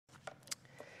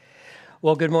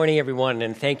Well, good morning, everyone,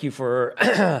 and thank you for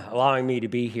allowing me to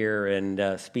be here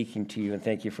and speaking to you, and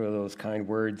thank you for those kind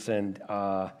words, and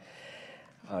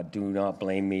do not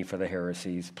blame me for the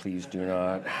heresies. Please do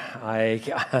not. I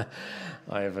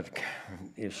have an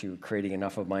issue creating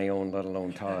enough of my own, let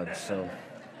alone Todd's, so...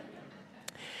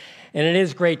 And it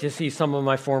is great to see some of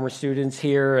my former students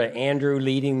here. Andrew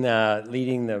leading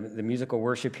the musical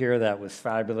worship here. That was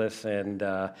fabulous. And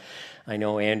I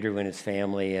know Andrew and his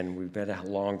family, and we've had a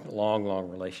long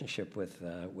relationship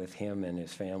with him and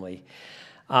his family.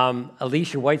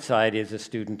 Alicia Whiteside is a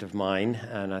student of mine,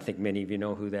 and I think many of you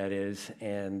know who that is.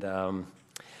 And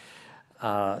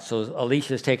so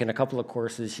Alicia's taken a couple of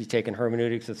courses. She's taken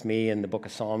hermeneutics with me and the Book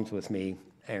of Psalms with me.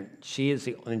 And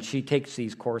she takes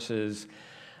these courses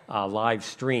live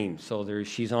stream, so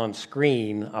she's on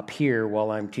screen up here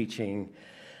while I'm teaching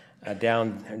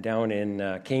down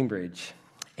in Cambridge,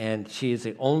 and she is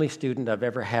the only student I've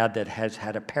ever had that has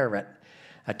had a parrot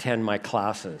attend my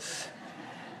classes.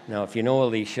 Now, if you know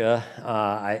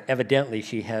Alicia, evidently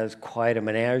she has quite a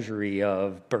menagerie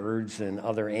of birds and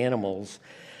other animals,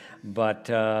 but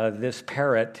this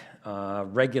parrot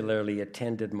regularly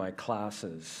attended my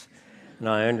classes. And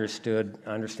I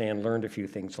learned a few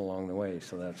things along the way,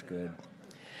 so that's good.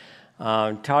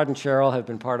 Todd and Cheryl have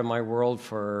been part of my world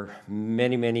for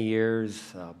many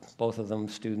years, both of them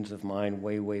students of mine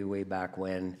way back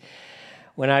when.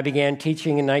 When I began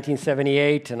teaching in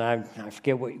 1978, and I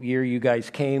forget what year you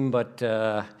guys came, but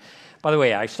by the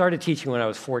way, I started teaching when I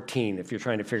was 14, if you're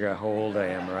trying to figure out how old I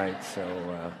am, right?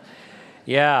 So...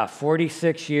 Yeah,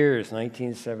 46 years,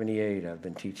 1978, I've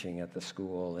been teaching at the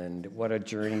school, and what a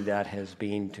journey that has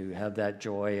been to have that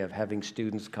joy of having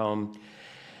students come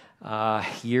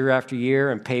year after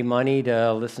year and pay money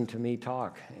to listen to me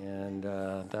talk. And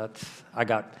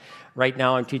right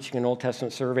now I'm teaching an Old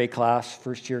Testament survey class,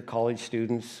 first-year college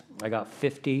students. I got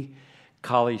 50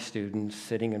 college students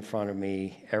sitting in front of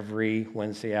me every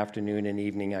Wednesday afternoon and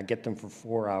evening. I get them for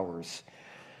 4 hours.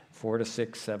 4 to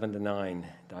 6, 7 to 9,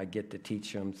 I get to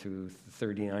teach them through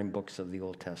 39 books of the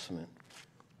Old Testament.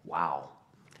 Wow.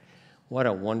 What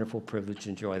a wonderful privilege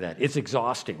and joy that. It's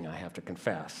exhausting, I have to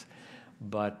confess.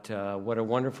 But what a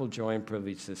wonderful joy and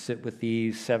privilege to sit with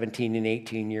these 17 and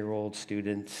 18-year-old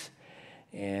students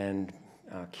and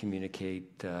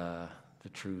communicate the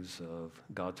truths of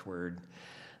God's Word,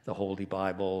 the Holy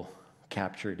Bible,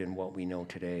 captured in what we know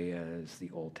today as the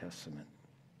Old Testament.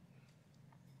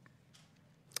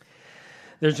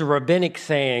 There's a rabbinic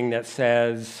saying that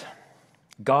says,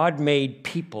 God made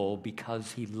people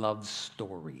because he loves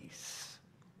stories.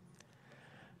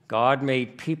 God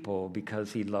made people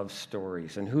because he loves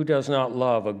stories. And who does not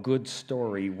love a good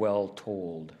story well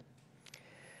told?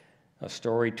 A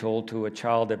story told to a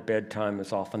child at bedtime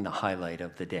is often the highlight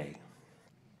of the day.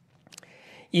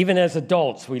 Even as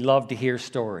adults, we love to hear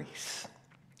stories.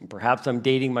 And perhaps I'm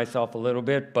dating myself a little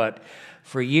bit, but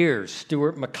for years,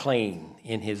 Stuart McLean,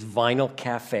 in his Vinyl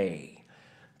Cafe,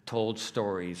 told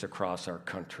stories across our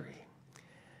country.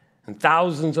 And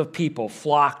thousands of people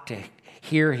flocked to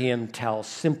hear him tell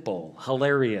simple,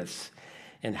 hilarious,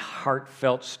 and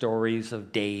heartfelt stories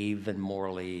of Dave and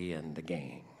Morley and the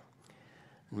gang.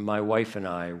 And my wife and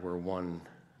I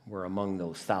were among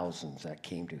those thousands that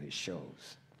came to his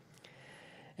shows.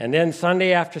 And then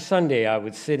Sunday after Sunday, I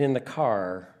would sit in the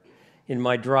car in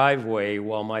my driveway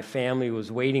while my family was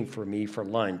waiting for me for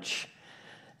lunch,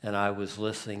 and I was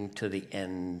listening to the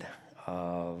end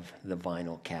of the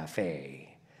Vinyl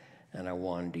Cafe, and I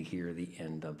wanted to hear the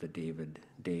end of the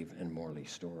Dave and Morley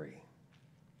story.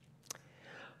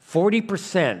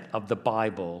 40% of the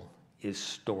Bible is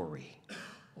story,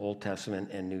 Old Testament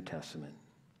and New Testament.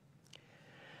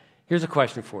 Here's a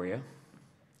question for you.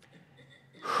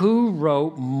 Who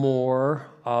wrote more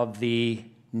of the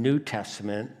New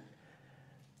Testament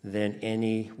than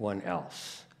anyone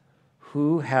else?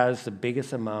 Who has the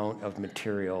biggest amount of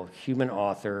material, human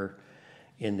author,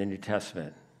 in the New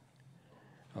Testament?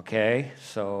 Okay,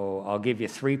 so I'll give you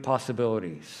 3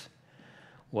 possibilities.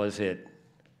 Was it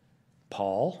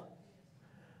Paul?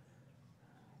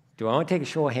 Do I want to take a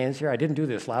show of hands here? I didn't do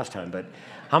this last time, but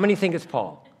how many think it's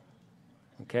Paul?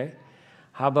 Okay.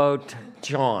 How about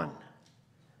John?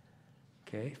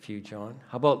 Okay, a few John.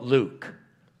 How about Luke?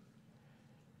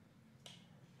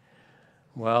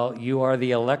 Well, you are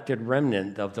the elected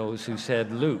remnant of those who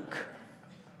said Luke.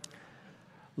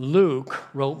 Luke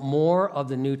wrote more of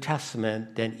the New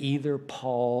Testament than either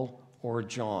Paul or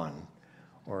John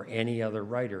or any other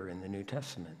writer in the New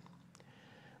Testament.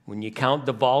 When you count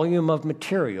the volume of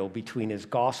material between his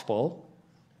gospel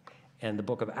and the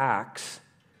book of Acts,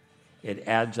 it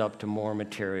adds up to more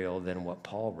material than what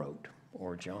Paul wrote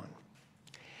or John.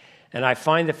 And I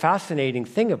find the fascinating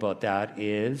thing about that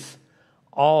is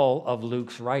all of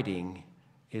Luke's writing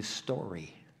is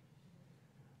story.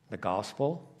 The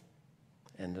gospel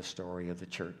and the story of the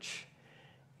church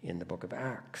in the book of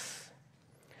Acts.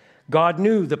 God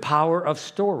knew the power of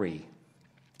story.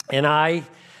 And I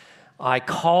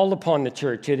call upon the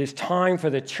church. It is time for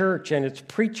the church and its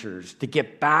preachers to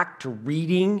get back to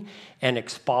reading and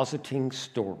expositing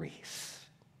stories.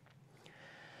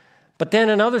 But then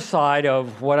another side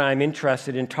of what I'm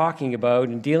interested in talking about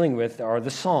and dealing with are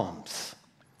the Psalms.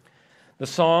 The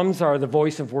Psalms are the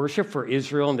voice of worship for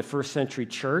Israel in the first century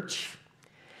church.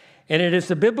 And it is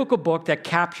a biblical book that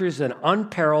captures an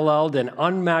unparalleled and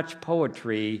unmatched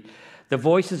poetry, the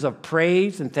voices of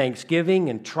praise and thanksgiving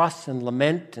and trust and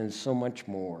lament and so much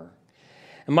more.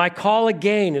 And my call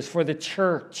again is for the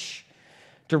church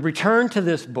to return to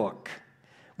this book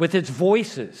with its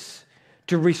voices,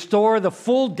 to restore the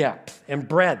full depth and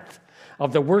breadth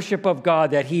of the worship of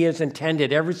God that he has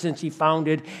intended ever since he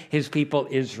founded his people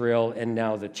Israel and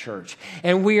now the church.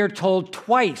 And we are told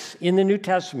twice in the New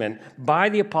Testament by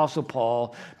the Apostle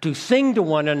Paul to sing to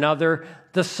one another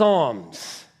the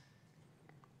Psalms,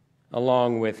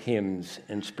 along with hymns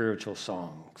and spiritual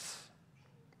songs.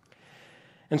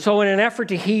 And so in an effort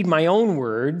to heed my own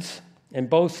words, in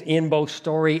both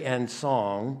story and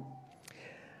song,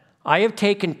 I have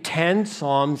taken 10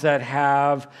 Psalms that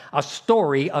have a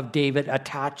story of David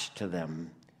attached to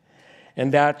them.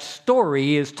 And that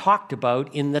story is talked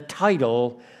about in the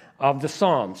title of the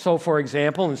Psalm. So, for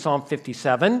example, in Psalm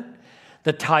 57,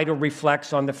 the title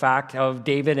reflects on the fact of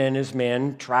David and his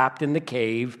men trapped in the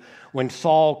cave when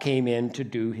Saul came in to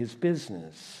do his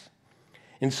business.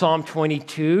 In Psalm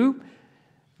 22,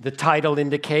 the title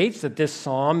indicates that this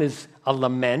psalm is a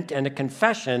lament and a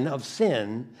confession of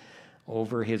sin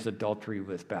over his adultery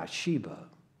with Bathsheba.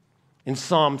 In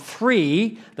Psalm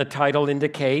 3, the title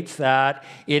indicates that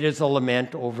it is a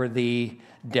lament over the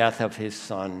death of his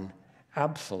son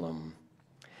Absalom.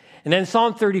 And then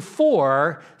Psalm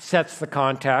 34 sets the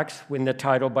context in the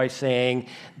title by saying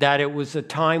that it was a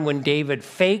time when David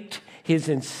faked his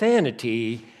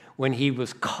insanity when he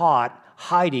was caught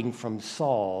hiding from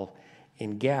Saul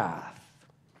in Gath.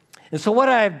 And so what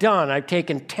I have done, I've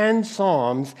taken 10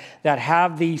 Psalms that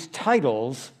have these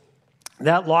titles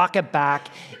that lock it back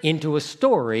into a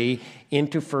story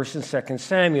into 1st and 2nd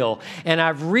Samuel. And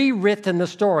I've rewritten the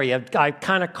story. I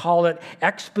kind of call it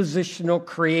expositional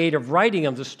creative writing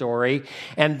of the story.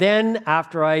 And then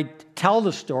after I tell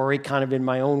the story kind of in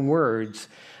my own words,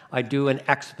 I do an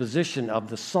exposition of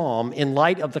the psalm in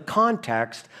light of the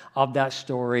context of that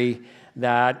story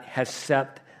that has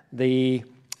set the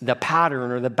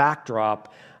pattern or the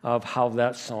backdrop of how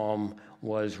that psalm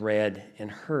was read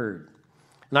and heard.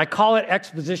 And I call it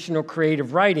expositional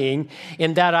creative writing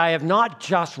in that I have not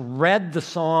just read the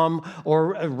psalm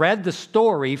or read the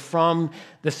story from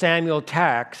the Samuel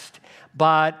text,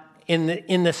 but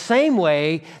in the same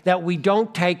way that we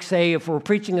don't take, say, if we're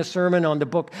preaching a sermon on the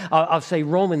book of, say,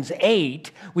 Romans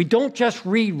 8, we don't just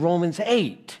read Romans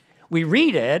 8. We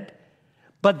read it,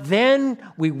 but then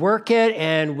we work it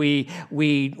and we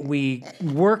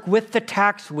work with the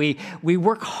text. We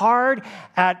work hard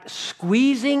at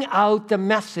squeezing out the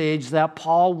message that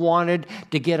Paul wanted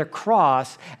to get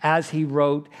across as he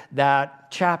wrote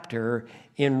that chapter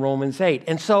in Romans 8.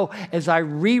 And so as I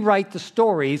rewrite the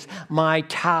stories, my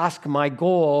task, my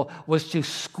goal was to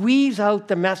squeeze out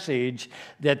the message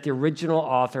that the original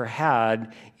author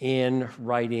had in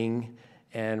writing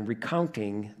and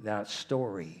recounting that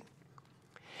story.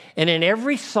 And in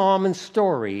every psalm and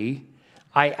story,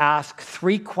 I ask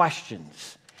 3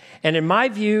 questions. And in my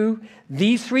view,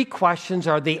 these 3 questions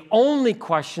are the only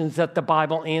questions that the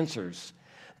Bible answers.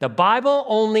 The Bible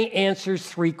only answers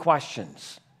 3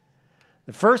 questions.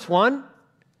 The first one,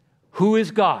 who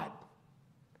is God?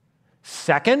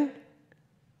 Second,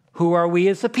 who are we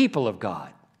as the people of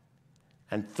God?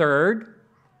 And third,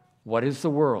 what is the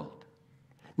world?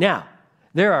 Now,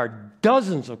 there are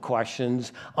dozens of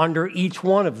questions under each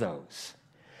one of those.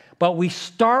 But we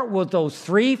start with those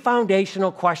 3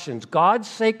 foundational questions. God's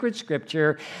sacred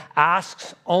scripture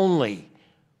asks only,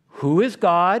 who is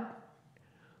God?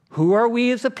 Who are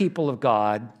we as a people of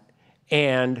God?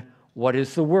 And what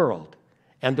is the world?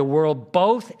 And the world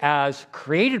both as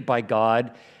created by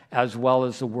God as well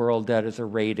as the world that is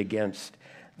arrayed against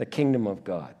the kingdom of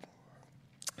God.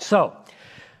 So,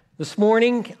 this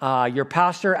morning, your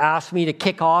pastor asked me to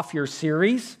kick off your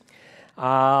series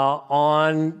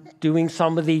on doing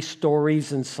some of these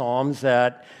stories and psalms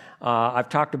that I've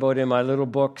talked about in my little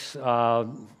books,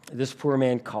 This Poor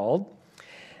Man Called.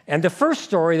 And the first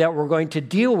story that we're going to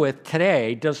deal with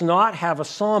today does not have a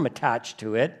psalm attached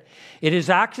to it. It is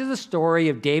actually the story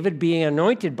of David being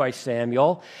anointed by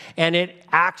Samuel, and it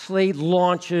actually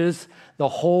launches the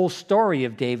whole story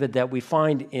of David that we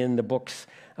find in the books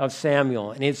of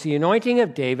Samuel. And it's the anointing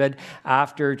of David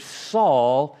after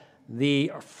Saul,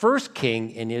 the first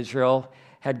king in Israel,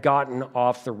 had gotten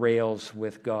off the rails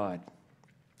with God.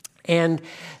 And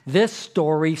this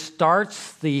story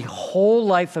starts the whole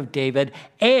life of David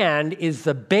and is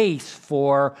the base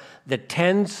for the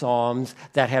 10 Psalms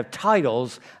that have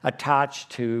titles attached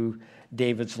to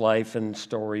David's life and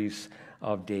stories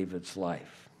of David's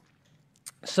life.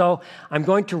 So I'm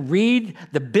going to read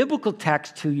the biblical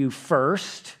text to you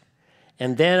first,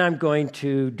 and then I'm going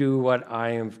to do what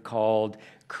I have called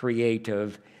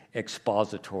creative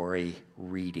expository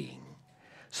reading.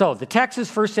 So the text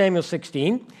is 1 Samuel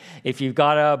 16. If you've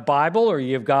got a Bible or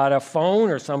you've got a phone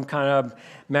or some kind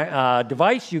of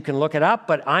device, you can look it up.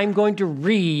 But I'm going to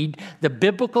read the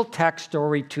biblical text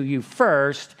story to you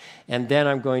first, and then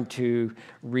I'm going to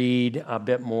read a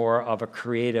bit more of a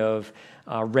creative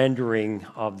rendering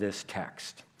of this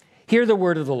text. Hear the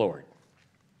word of the Lord.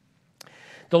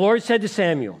 The Lord said to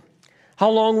Samuel, "How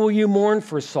long will you mourn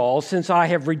for Saul, since I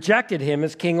have rejected him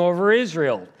as king over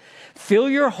Israel? Fill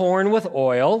your horn with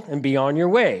oil and be on your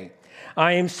way.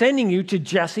 I am sending you to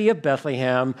Jesse of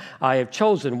Bethlehem. I have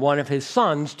chosen one of his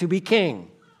sons to be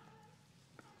king."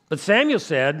 But Samuel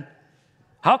said,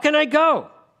 "How can I go?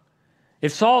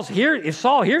 If Saul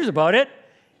hears about it,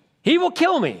 he will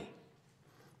kill me."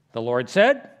 The Lord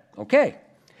said, "Okay,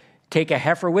 take a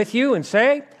heifer with you and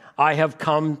say, 'I have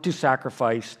come to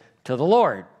sacrifice to the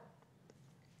Lord.'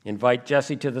 Invite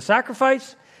Jesse to the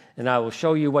sacrifice, and I will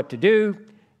show you what to do.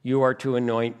 You are to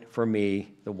anoint for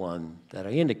me the one that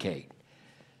I indicate."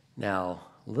 Now,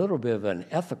 a little bit of an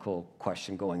ethical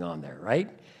question going on there, right?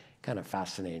 Kind of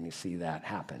fascinating to see that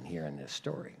happen here in this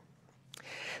story.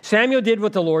 Samuel did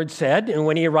what the Lord said, and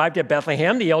when he arrived at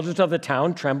Bethlehem, the elders of the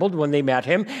town trembled when they met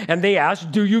him, and they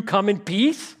asked, "Do you come in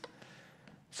peace?"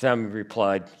 Samuel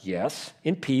replied, "Yes,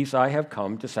 in peace I have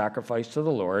come to sacrifice to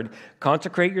the Lord.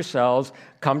 Consecrate yourselves,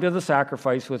 come to the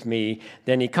sacrifice with me."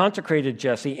 Then he consecrated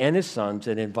Jesse and his sons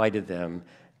and invited them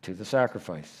to the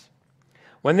sacrifice.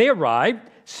 When they arrived,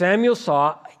 Samuel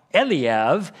saw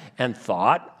Eliab and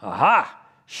thought, "Aha,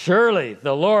 surely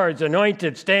the Lord's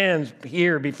anointed stands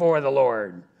here before the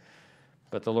Lord."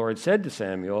 But the Lord said to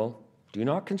Samuel, "Do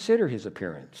not consider his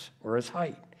appearance or his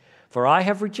height, for I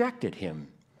have rejected him.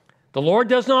 The Lord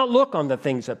does not look on the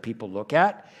things that people look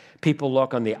at. People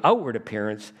look on the outward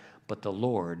appearance, but the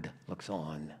Lord looks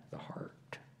on the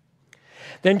heart."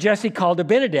 Then Jesse called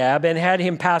Abinadab and had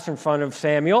him pass in front of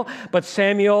Samuel. But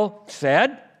Samuel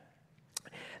said,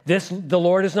 "The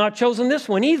Lord has not chosen this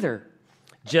one either."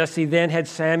 Jesse then had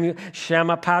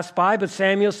Shammah pass by, but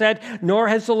Samuel said, "Nor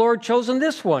has the Lord chosen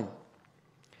this one."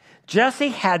 Jesse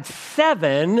had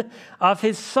 7 of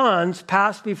his sons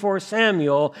pass before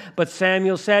Samuel, but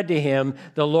Samuel said to him,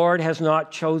 "The Lord has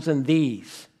not chosen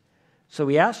these." So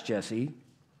he asked Jesse,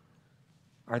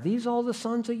 "Are these all the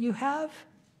sons that you have?"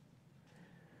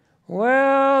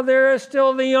 "Well, there is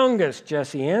still the youngest,"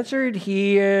 Jesse answered.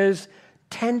 "He is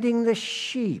tending the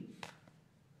sheep."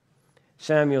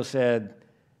 Samuel said,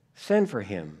 "Send for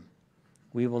him.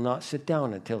 We will not sit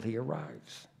down until he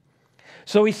arrives."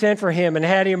 So he sent for him and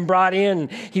had him brought in.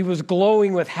 He was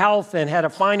glowing with health and had a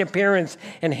fine appearance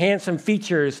and handsome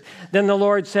features. Then the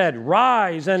Lord said,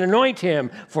 "Rise and anoint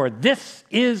him, for this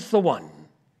is the one."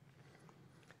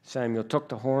 Samuel took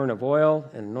the horn of oil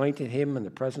and anointed him in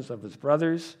the presence of his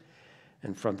brothers.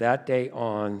 And from that day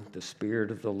on, the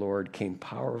Spirit of the Lord came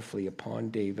powerfully upon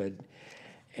David.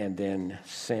 And then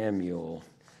Samuel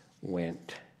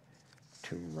went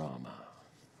to Ramah.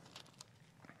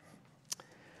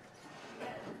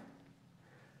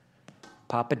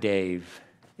 Papa Dave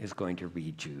is going to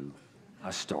read you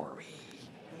a story.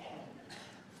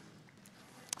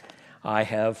 I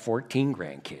have 14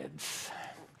 grandkids,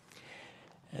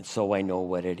 and so I know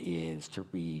what it is to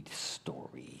read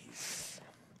stories.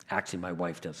 Actually, my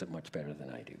wife does it much better than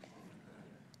I do.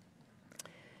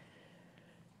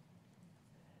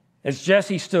 As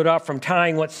Jesse stood up from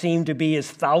tying what seemed to be his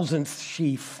 1,000th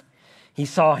sheaf, he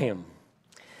saw him.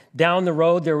 Down the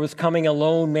road, there was coming a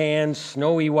lone man,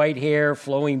 snowy white hair,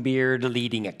 flowing beard,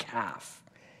 leading a calf.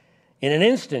 In an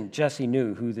instant, Jesse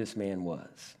knew who this man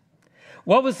was.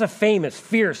 What was the famous,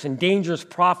 fierce, and dangerous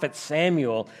prophet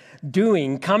Samuel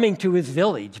doing coming to his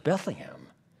village, Bethlehem?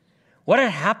 What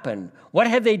had happened? What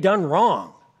had they done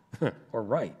wrong or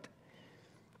right?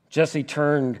 Jesse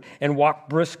turned and walked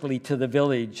briskly to the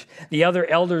village. The other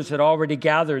elders had already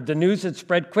gathered. The news had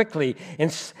spread quickly,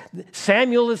 and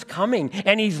Samuel is coming,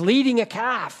 and he's leading a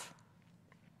calf.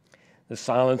 The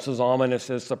silence was ominous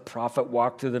as the prophet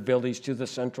walked through the village to the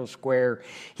central square.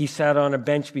 He sat on a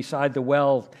bench beside the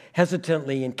well.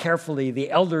 Hesitantly and carefully,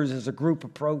 the elders as a group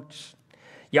approached.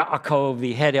 Yaakov,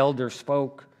 the head elder,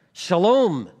 spoke.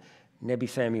 Shalom, Nebi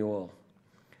Samuel.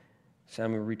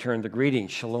 Samuel returned the greeting.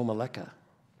 Shalom Aleichem.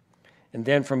 And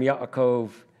then from Yaakov,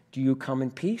 do you come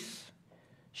in peace?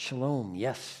 Shalom,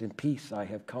 yes, in peace I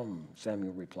have come,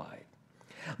 Samuel replied.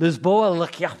 Lizboa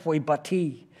l'Yahweh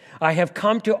bati. I have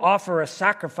come to offer a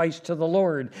sacrifice to the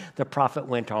Lord. The prophet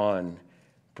went on.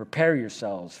 Prepare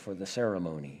yourselves for the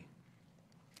ceremony.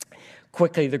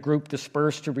 Quickly, the group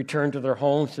dispersed to return to their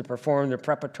homes to perform their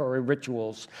preparatory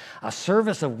rituals, a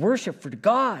service of worship for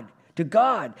God. To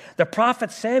God, the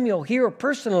prophet Samuel here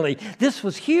personally. This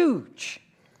was huge.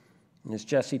 And as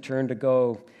Jesse turned to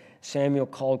go, Samuel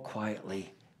called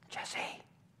quietly, Jesse,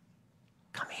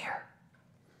 come here.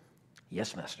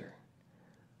 Yes, master.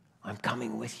 I'm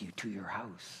coming with you to your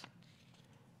house.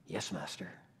 Yes, master.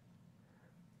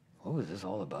 What was this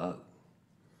all about?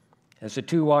 As the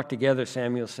two walked together,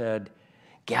 Samuel said,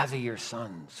 gather your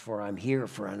sons, for I'm here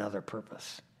for another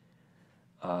purpose.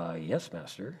 Yes,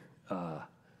 master.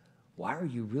 Why are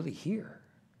you really here?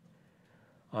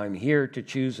 I'm here to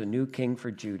choose a new king for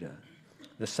Judah.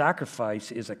 The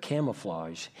sacrifice is a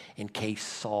camouflage in case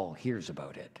Saul hears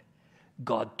about it.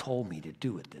 God told me to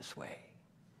do it this way.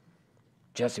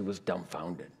 Jesse was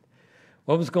dumbfounded.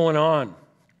 What was going on?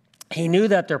 He knew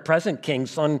that their present king,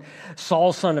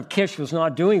 Saul, son of Kish, was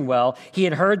not doing well. He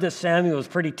had heard that Samuel was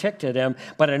pretty ticked at him,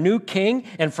 but a new king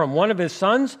and from one of his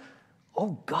sons?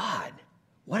 Oh, God,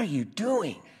 what are you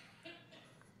doing?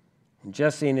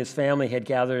 Jesse and his family had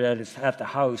gathered at the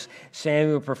house.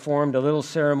 Samuel performed a little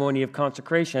ceremony of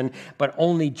consecration, but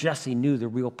only Jesse knew the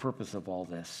real purpose of all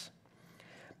this.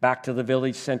 Back to the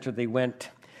village center they went.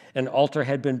 An altar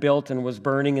had been built and was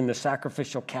burning, and the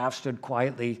sacrificial calf stood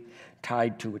quietly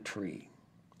tied to a tree.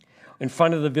 In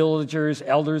front of the villagers,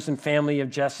 elders, and family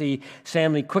of Jesse,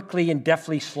 Samuel quickly and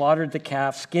deftly slaughtered the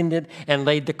calf, skinned it, and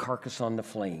laid the carcass on the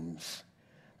flames.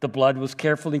 The blood was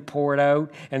carefully poured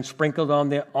out and sprinkled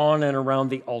on and around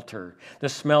the altar. The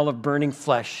smell of burning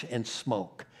flesh and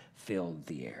smoke filled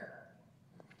the air.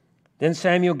 Then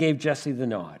Samuel gave Jesse the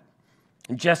nod.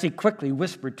 And Jesse quickly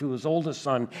whispered to his oldest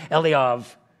son, Eliab,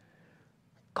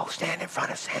 go stand in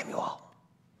front of Samuel.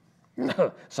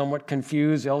 Somewhat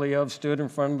confused, Eliab stood in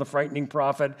front of the frightening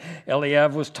prophet.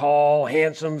 Eliab was tall,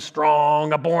 handsome,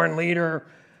 strong, a born leader,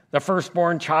 the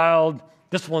firstborn child.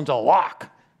 This one's a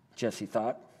lock, Jesse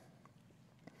thought.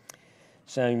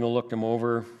 Samuel looked him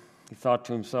over. He thought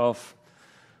to himself,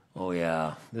 oh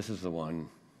yeah, this is the one.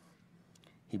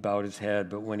 He bowed his head,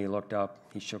 but when he looked up,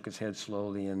 he shook his head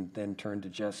slowly and then turned to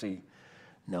Jesse.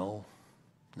 No,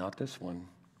 not this one.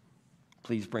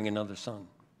 Please bring another son.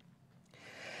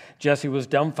 Jesse was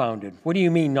dumbfounded. What do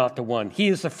you mean, not the one? He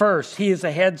is the first. He is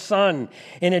the head son.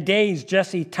 In a daze,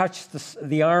 Jesse touched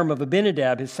the arm of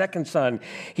Abinadab, his second son.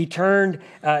 He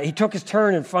took his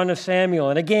turn in front of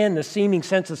Samuel. And again, the seeming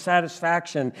sense of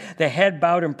satisfaction, the head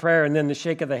bowed in prayer, and then the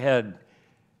shake of the head.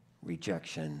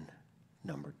 Rejection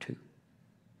number 2.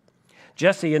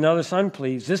 Jesse, another son,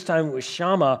 please. This time it was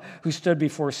Shammah who stood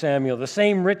before Samuel. The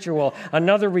same ritual,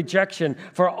 another rejection.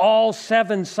 For all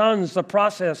 7 sons, the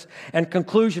process and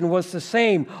conclusion was the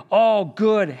same. All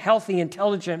good, healthy,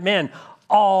 intelligent men,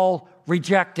 all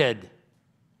rejected.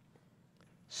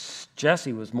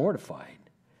 Jesse was mortified.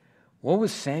 What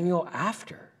was Samuel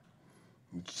after?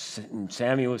 And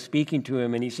Samuel was speaking to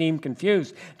him, and he seemed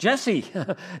confused. Jesse,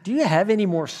 do you have any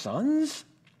more sons?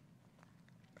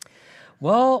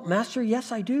 Well, Master,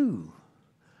 yes, I do.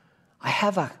 I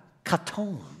have a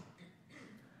katon,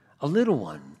 a little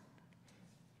one,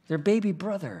 their baby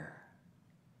brother.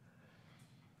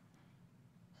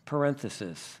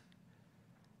 Parenthesis,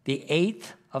 the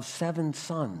 8th of 7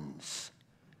 sons.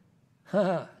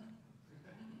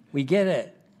 We get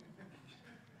it.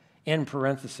 In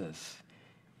parenthesis,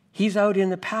 he's out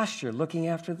in the pasture looking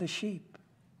after the sheep.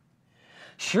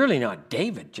 Surely not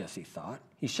David, Jesse thought.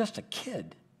 He's just a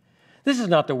kid. This is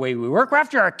not the way we work. We're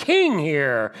after a king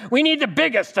here. We need the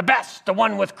biggest, the best, the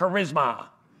one with charisma.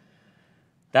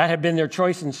 That had been their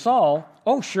choice in Saul.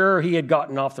 Oh, sure, he had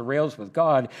gotten off the rails with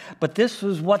God, but this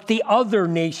was what the other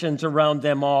nations around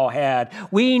them all had.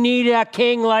 We need a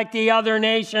king like the other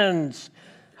nations.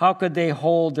 How could they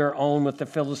hold their own with the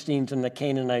Philistines and the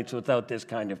Canaanites without this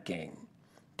kind of king?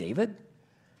 David?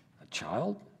 A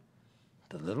child?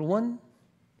 The little one?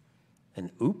 And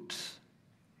oops.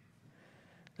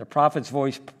 The prophet's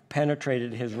voice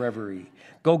penetrated his reverie.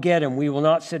 Go get him. We will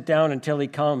not sit down until he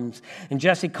comes. And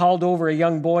Jesse called over a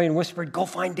young boy and whispered, go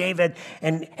find David,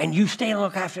 and you stay and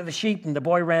look after the sheep. And the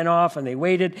boy ran off, and they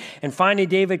waited. And finally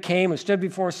David came and stood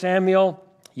before Samuel.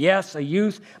 Yes, a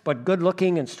youth, but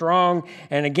good-looking and strong.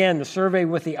 And again, the survey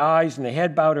with the eyes and the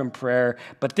head bowed in prayer.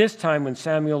 But this time when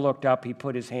Samuel looked up, he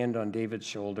put his hand on David's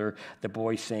shoulder. The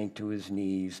boy sank to his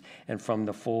knees. And from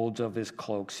the folds of his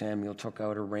cloak, Samuel took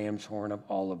out a ram's horn of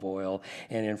olive oil.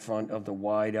 And in front of the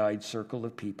wide-eyed circle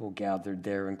of people gathered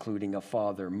there, including a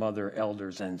father, mother,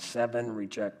 elders, and 7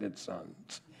 rejected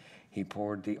sons, he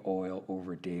poured the oil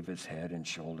over David's head and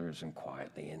shoulders and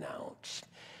quietly announced,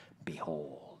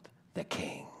 behold, the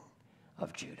King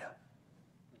of Judah.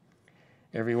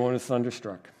 Everyone is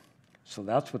thunderstruck. So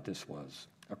that's what this was,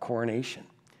 a coronation,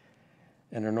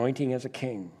 an anointing as a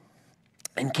king.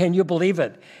 And can you believe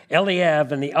it?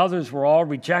 Eliab and the others were all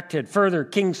rejected. Further,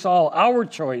 King Saul, our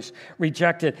choice,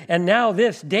 rejected. And now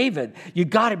this, David, you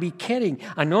got to be kidding.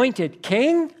 Anointed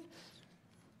king?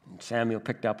 And Samuel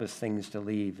picked up his things to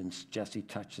leave, and Jesse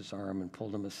touched his arm and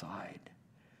pulled him aside.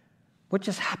 What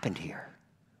just happened here?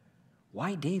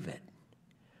 Why David?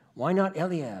 Why not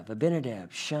Eliab,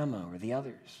 Abinadab, Shammah, or the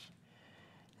others?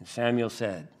 And Samuel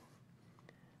said,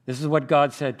 this is what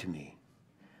God said to me.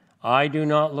 I do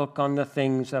not look on the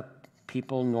things that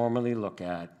people normally look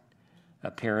at,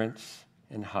 appearance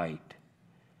and height.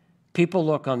 People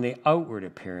look on the outward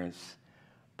appearance,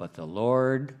 but the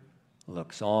Lord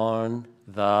looks on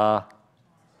the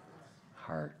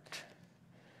heart.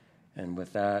 And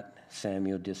with that,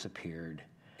 Samuel disappeared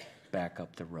back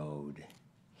up the road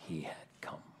he had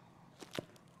come.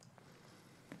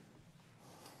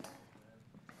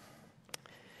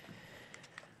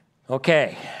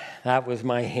 Okay, that was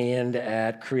my hand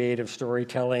at creative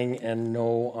storytelling, and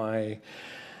no, I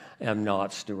am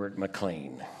not Stuart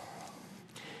McLean.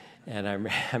 And I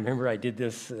remember I did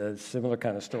this similar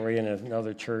kind of story in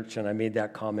another church, and I made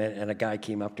that comment, and a guy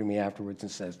came up to me afterwards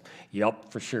and says,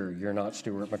 "Yup, for sure, you're not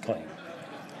Stuart McLean."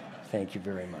 Thank you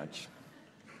very much.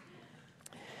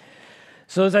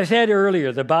 So as I said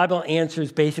earlier, the Bible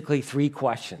answers basically 3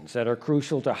 questions that are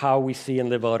crucial to how we see and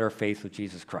live out our faith with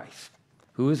Jesus Christ.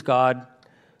 Who is God?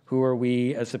 Who are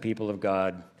we as the people of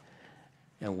God?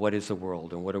 And what is the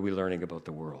world? And what are we learning about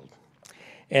the world?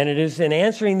 And it is in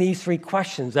answering these 3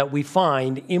 questions that we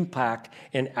find impact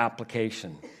and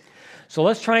application. So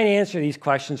let's try and answer these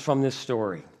questions from this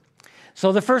story.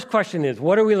 So the first question is,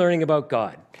 what are we learning about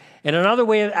God? And another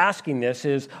way of asking this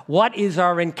is, what is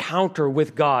our encounter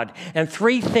with God? And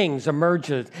 3 things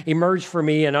emerge for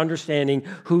me in understanding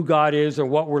who God is and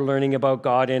what we're learning about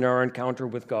God in our encounter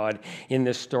with God in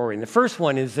this story. And the first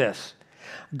one is this: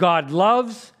 God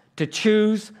loves to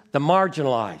choose the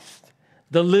marginalized,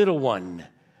 the little one,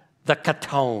 the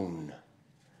catone,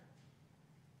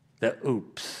 the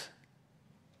oops,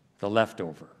 the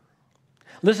leftover.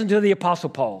 Listen to the Apostle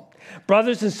Paul.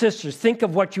 Brothers and sisters, think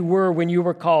of what you were when you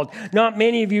were called. Not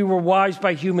many of you were wise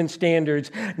by human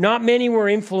standards. Not many were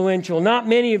influential. Not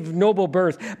many of noble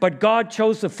birth. But God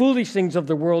chose the foolish things of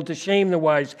the world to shame the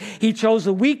wise. He chose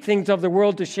the weak things of the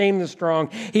world to shame the strong.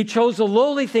 He chose the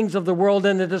lowly things of the world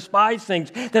and the despised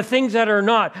things, the things that are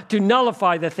not, to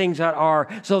nullify the things that are,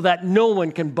 so that no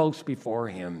one can boast before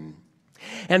him.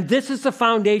 And this is the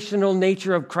foundational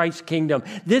nature of Christ's kingdom.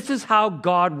 This is how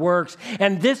God works.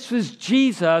 And this was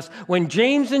Jesus when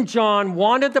James and John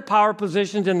wanted the power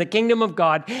positions in the kingdom of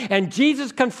God, and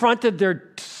Jesus confronted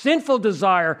their sinful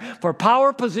desire for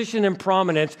power, position, and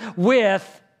prominence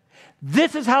with,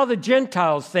 this is how the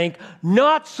Gentiles think,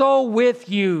 not so with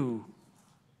you.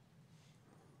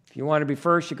 If you want to be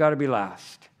first, you got to be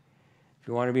last. If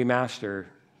you want to be master,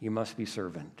 you must be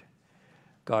servant.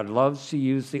 God loves to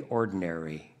use the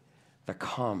ordinary, the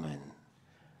common,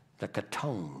 the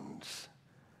catones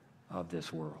of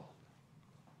this world.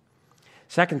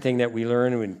 Second thing that we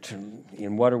learn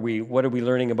in what are we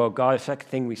learning about God? The second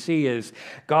thing we see is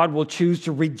God will choose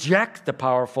to reject the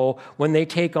powerful when they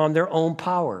take on their own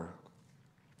power.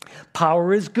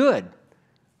 Power is good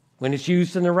when it's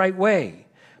used in the right way.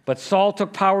 But Saul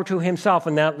took power to himself,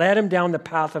 and that led him down the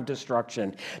path of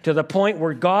destruction, to the point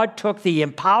where God took the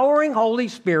empowering Holy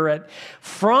Spirit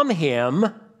from him,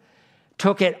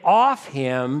 took it off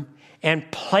him,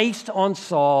 and placed on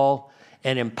Saul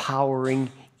an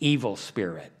empowering evil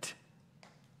spirit.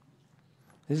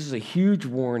 This is a huge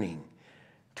warning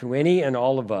to any and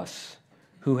all of us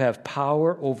who have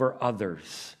power over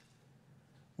others,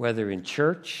 whether in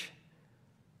church,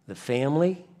 the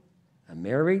family, a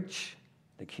marriage,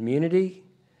 the community,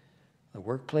 the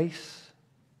workplace,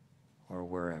 or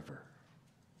wherever.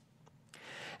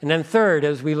 And then third,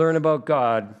 as we learn about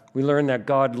God, we learn that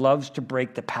God loves to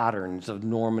break the patterns of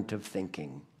normative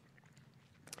thinking.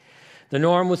 The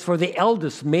norm was for the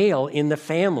eldest male in the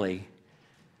family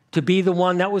to be the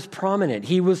one that was prominent.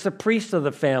 He was the priest of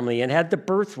the family and had the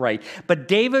birthright. But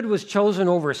David was chosen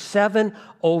over 7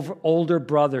 older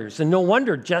brothers. And no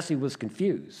wonder Jesse was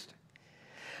confused.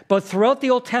 But throughout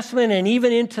the Old Testament and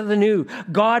even into the New,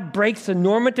 God breaks the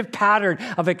normative pattern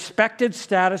of expected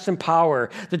status and power.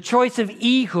 The choice of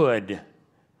Ehud,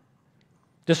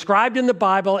 described in the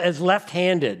Bible as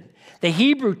left-handed. The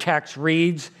Hebrew text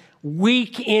reads,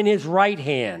 weak in his right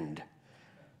hand.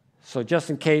 So just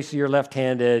in case you're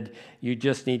left-handed, you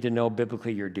just need to know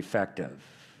biblically you're defective.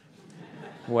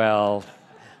 Well,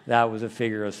 that was a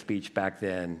figure of speech back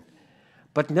then.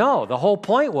 But no, the whole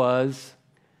point was,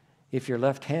 if you're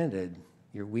left-handed,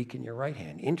 you're weak in your right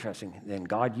hand. Interesting. Then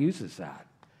God uses that.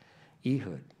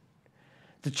 Ehud.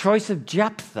 The choice of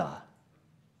Jephthah,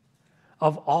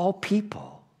 of all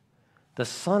people, the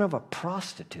son of a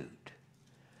prostitute,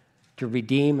 to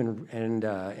redeem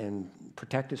and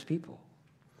protect his people.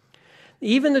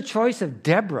 Even the choice of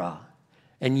Deborah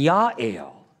and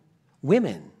Yael,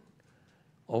 women,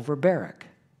 over Barak.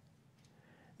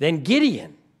 Then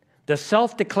Gideon, the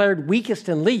self-declared weakest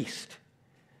and least.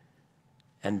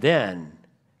 And then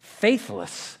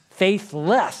faithless,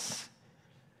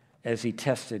 as he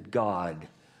tested God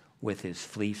with his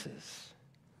fleeces.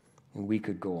 And we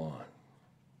could go on.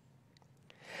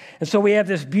 And so we have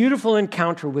this beautiful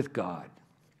encounter with God,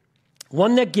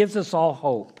 one that gives us all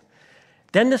hope.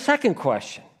 Then the second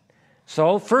question.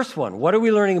 So first one, what are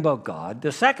we learning about God?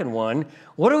 The second one,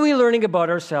 what are we learning about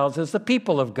ourselves as the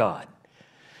people of God?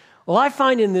 Well, I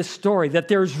find in this story that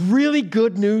there's really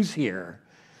good news here.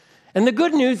 And the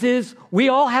good news is we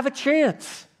all have a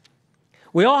chance.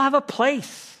 We all have a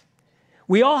place.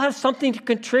 We all have something to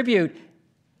contribute.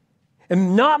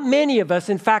 And not many of us,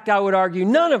 in fact, I would argue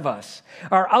none of us,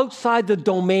 are outside the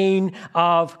domain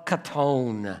of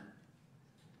katon.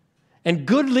 And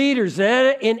good leaders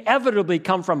inevitably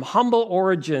come from humble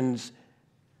origins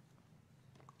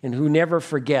and who never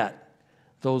forget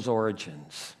those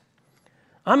origins.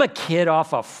 I'm a kid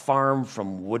off a farm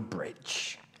from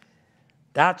Woodbridge.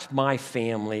 That's my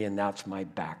family and that's my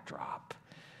backdrop.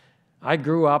 I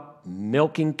grew up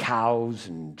milking cows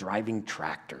and driving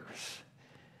tractors.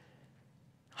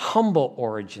 Humble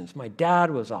origins. My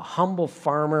dad was a humble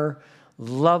farmer,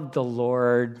 loved the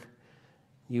Lord.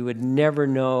 You would never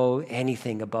know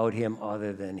anything about him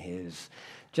other than his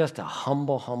just a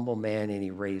humble, humble man, and he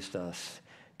raised us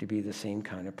to be the same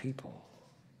kind of people.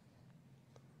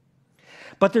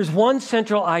 But there's one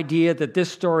central idea that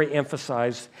this story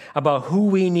emphasized about who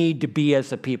we need to be as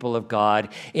the people of God,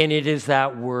 and it is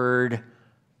that word,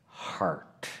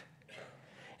 heart.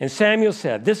 And Samuel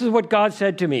said, this is what God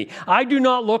said to me. I do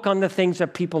not look on the things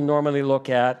that people normally look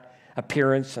at,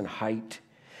 appearance and height.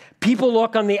 People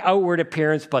look on the outward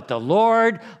appearance, but the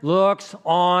Lord looks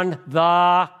on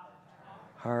the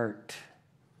heart.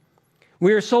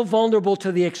 We are so vulnerable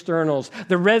to the externals,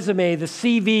 the resume, the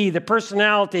CV, the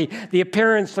personality, the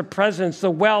appearance, the presence, the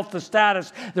wealth, the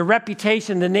status, the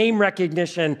reputation, the name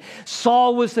recognition.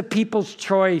 Saul was the people's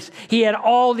choice. He had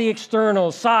all the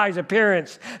externals, size,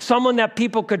 appearance, someone that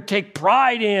people could take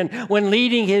pride in when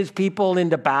leading his people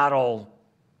into battle.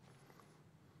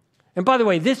 And by the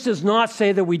way, this does not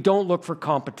say that we don't look for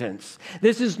competence.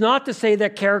 This is not to say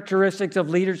that characteristics of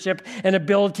leadership and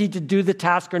ability to do the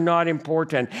task are not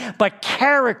important. But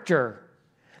character,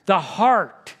 the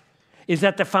heart, is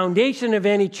at the foundation of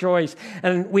any choice.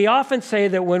 And we often say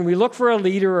that when we look for a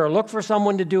leader or look for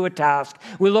someone to do a task,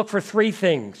 we look for 3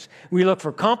 things. We look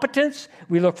for competence,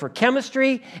 we look for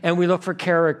chemistry, and we look for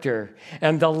character.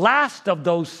 And the last of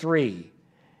those 3,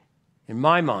 in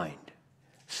my mind,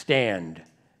 stand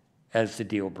as the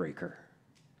deal breaker.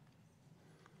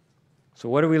 So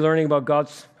what are we learning about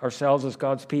ourselves as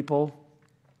God's people?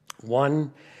 1,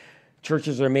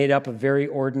 churches are made up of very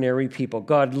ordinary people.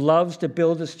 God loves to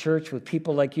build his church with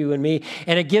people like you and me,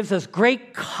 and it gives us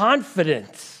great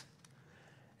confidence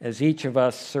as each of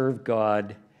us serve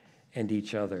God and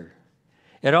each other.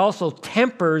 It also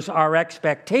tempers our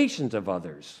expectations of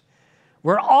others.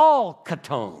 We're all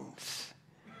katons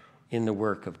in the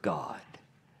work of God,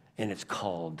 and it's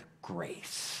called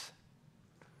grace.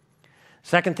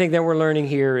 Second thing that we're learning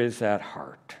here is that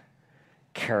heart,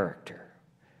 character,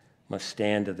 must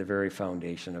stand at the very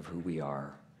foundation of who we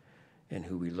are and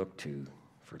who we look to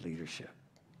for leadership.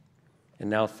 And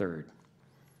now third,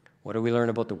 what do we learn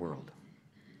about the world?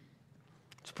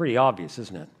 It's pretty obvious,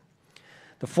 isn't it?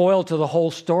 The foil to the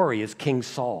whole story is King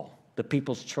Saul, the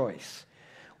people's choice.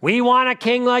 We want a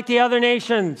king like the other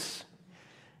nations.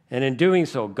 And in doing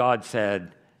so, God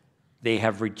said, they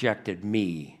have rejected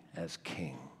me as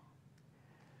king.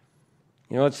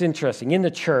 You know, it's interesting. In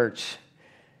the church,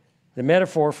 the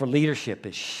metaphor for leadership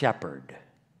is shepherd.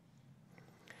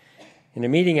 In a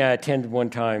meeting I attended one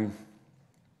time,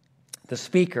 the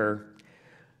speaker,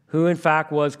 who in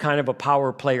fact was kind of a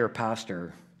power player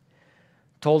pastor,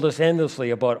 told us endlessly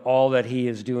about all that he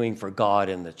is doing for God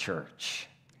in the church.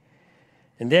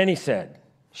 And then he said,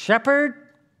 shepherd?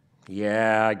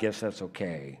 Yeah, I guess that's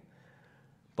okay.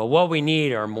 But what we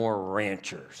need are more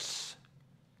ranchers.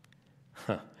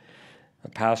 A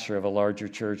pastor of a larger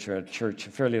church, or a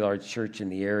fairly large church in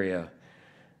the area,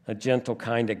 a gentle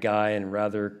kind of guy and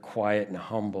rather quiet and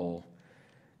humble,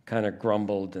 kind of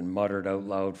grumbled and muttered out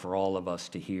loud for all of us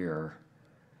to hear,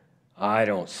 I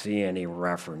don't see any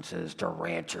references to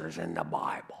ranchers in the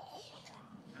Bible.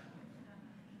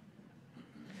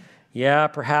 Yeah,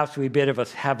 perhaps we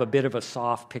have a bit of a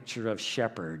soft picture of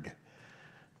shepherd,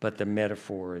 but the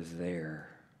metaphor is there.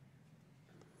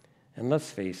 And let's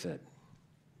face it,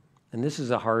 and this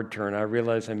is a hard turn. I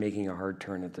realize I'm making a hard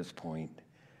turn at this point.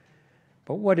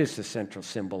 But what is the central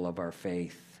symbol of our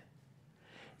faith?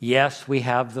 Yes, we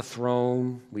have the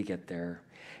throne. We get there.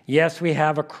 Yes, we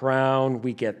have a crown.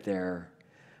 We get there.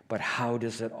 But how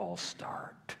does it all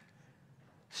start?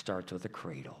 It starts with a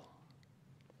cradle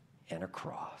and a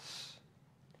cross.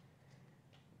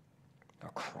 A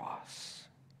cross.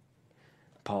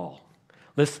 Paul.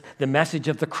 Listen, the message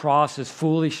of the cross is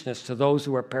foolishness to those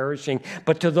who are perishing,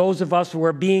 but to those of us who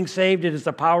are being saved, it is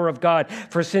the power of God.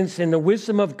 For since in the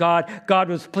wisdom of God, God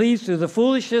was pleased through the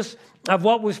foolishness of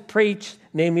what was preached,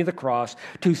 namely the cross,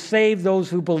 to save those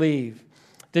who believe.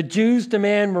 The Jews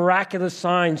demand miraculous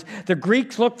signs. The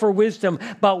Greeks look for wisdom,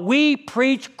 but we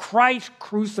preach Christ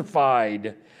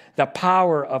crucified, the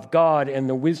power of God and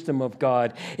the wisdom of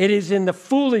God. It is in the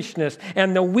foolishness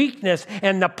and the weakness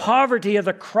and the poverty of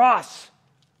the cross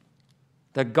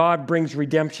that God brings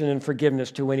redemption and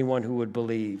forgiveness to anyone who would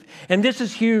believe. And this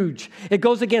is huge. It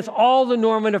goes against all the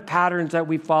normative patterns that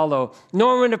we follow.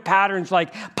 Normative patterns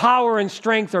like power and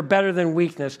strength are better than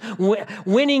weakness.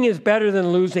 Winning is better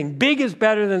than losing. Big is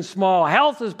better than small.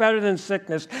 Health is better than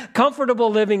sickness. Comfortable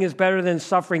living is better than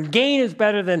suffering. Gain is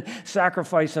better than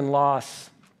sacrifice and loss.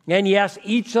 And yes,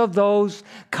 each of those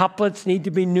couplets need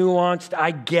to be nuanced.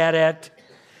 I get it.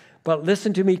 But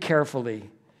listen to me carefully.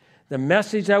 The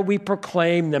message that we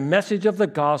proclaim, the message of the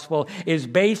gospel, is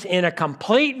based in a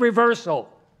complete reversal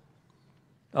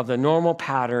of the normal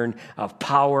pattern of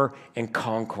power and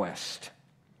conquest.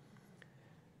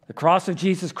 The cross of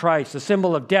Jesus Christ, the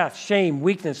symbol of death, shame,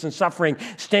 weakness, and suffering,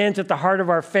 stands at the heart of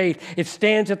our faith. It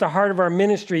stands at the heart of our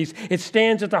ministries. It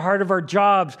stands at the heart of our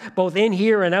jobs, both in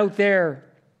here and out there.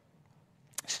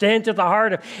 It stands at the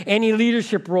heart of any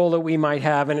leadership role that we might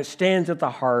have, and it stands at the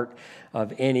heart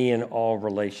of any and all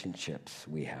relationships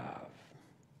we have.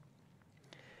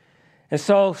 And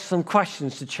so, some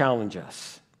questions to challenge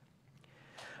us.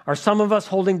 Are some of us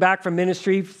holding back from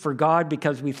ministry for God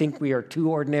because we think we are too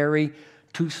ordinary,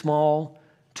 too small,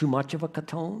 too much of a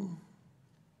caton?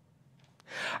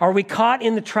 Are we caught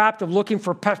in the trap of looking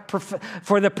for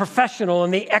the professional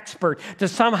and the expert to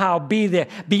somehow be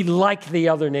like the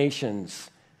other nations?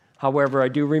 However, I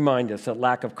do remind us that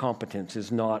lack of competence is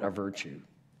not a virtue.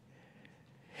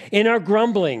 In our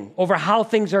grumbling over how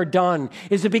things are done,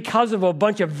 is it because of a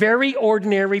bunch of very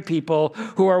ordinary people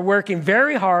who are working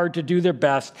very hard to do their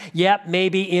best, yet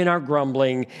maybe in our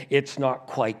grumbling, it's not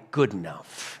quite good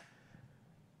enough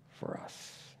for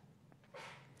us?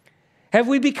 Have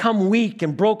we become weak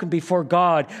and broken before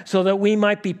God so that we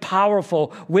might be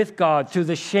powerful with God through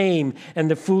the shame and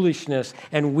the foolishness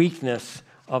and weakness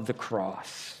of the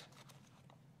cross?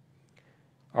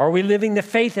 Are we living the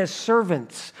faith as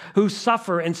servants who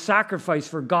suffer and sacrifice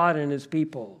for God and his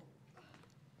people?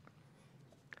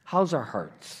 How's our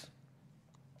hearts?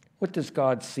 What does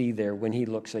God see there when he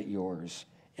looks at yours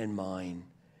and mine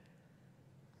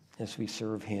as we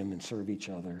serve him and serve each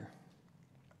other?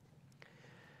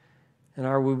 And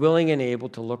are we willing and able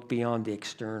to look beyond the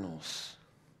externals?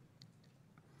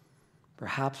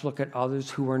 Perhaps look at others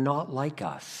who are not like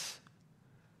us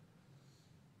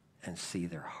and see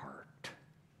their heart.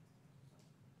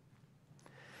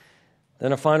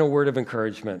 Then a final word of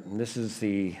encouragement. And this is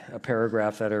a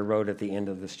paragraph that I wrote at the end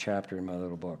of this chapter in my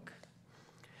little book.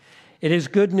 It is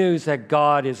good news that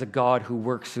God is a God who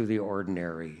works through the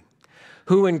ordinary,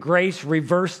 who in grace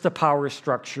reversed the power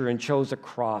structure and chose a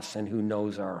cross, and who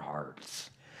knows our hearts.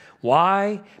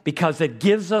 Why? Because it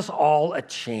gives us all a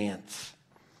chance.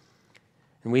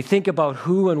 And we think about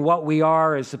who and what we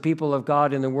are as the people of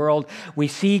God in the world, we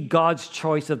see God's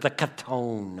choice of the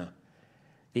caton,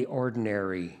 the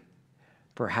ordinary,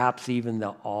 perhaps even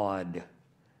the odd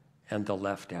and the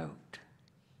left out.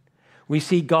 We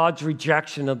see God's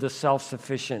rejection of the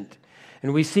self-sufficient,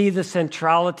 and we see the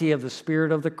centrality of the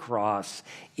spirit of the cross,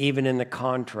 even in the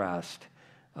contrast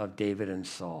of David and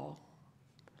Saul.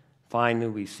 Finally,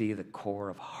 we see the core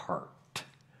of heart,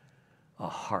 a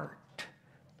heart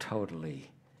totally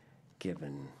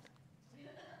given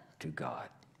to God.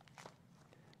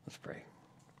 Let's pray.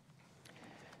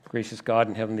 Gracious God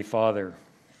and Heavenly Father,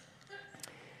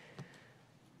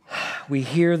 we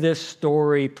hear this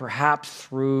story perhaps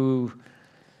through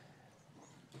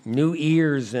new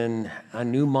ears and a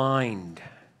new mind.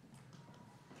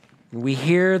 We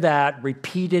hear that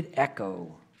repeated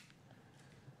echo,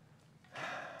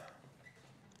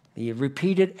 the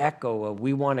repeated echo of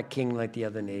we want a king like the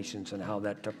other nations and how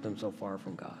that took them so far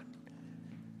from God.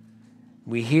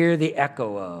 We hear the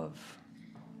echo of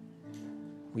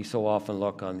we so often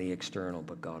look on the external,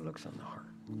 but God looks on the heart.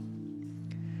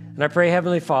 And I pray,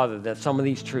 Heavenly Father, that some of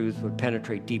these truths would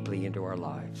penetrate deeply into our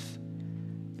lives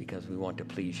because we want to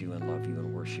please you and love you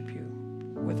and worship you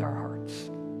with our hearts.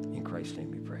 In Christ's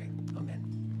name we pray.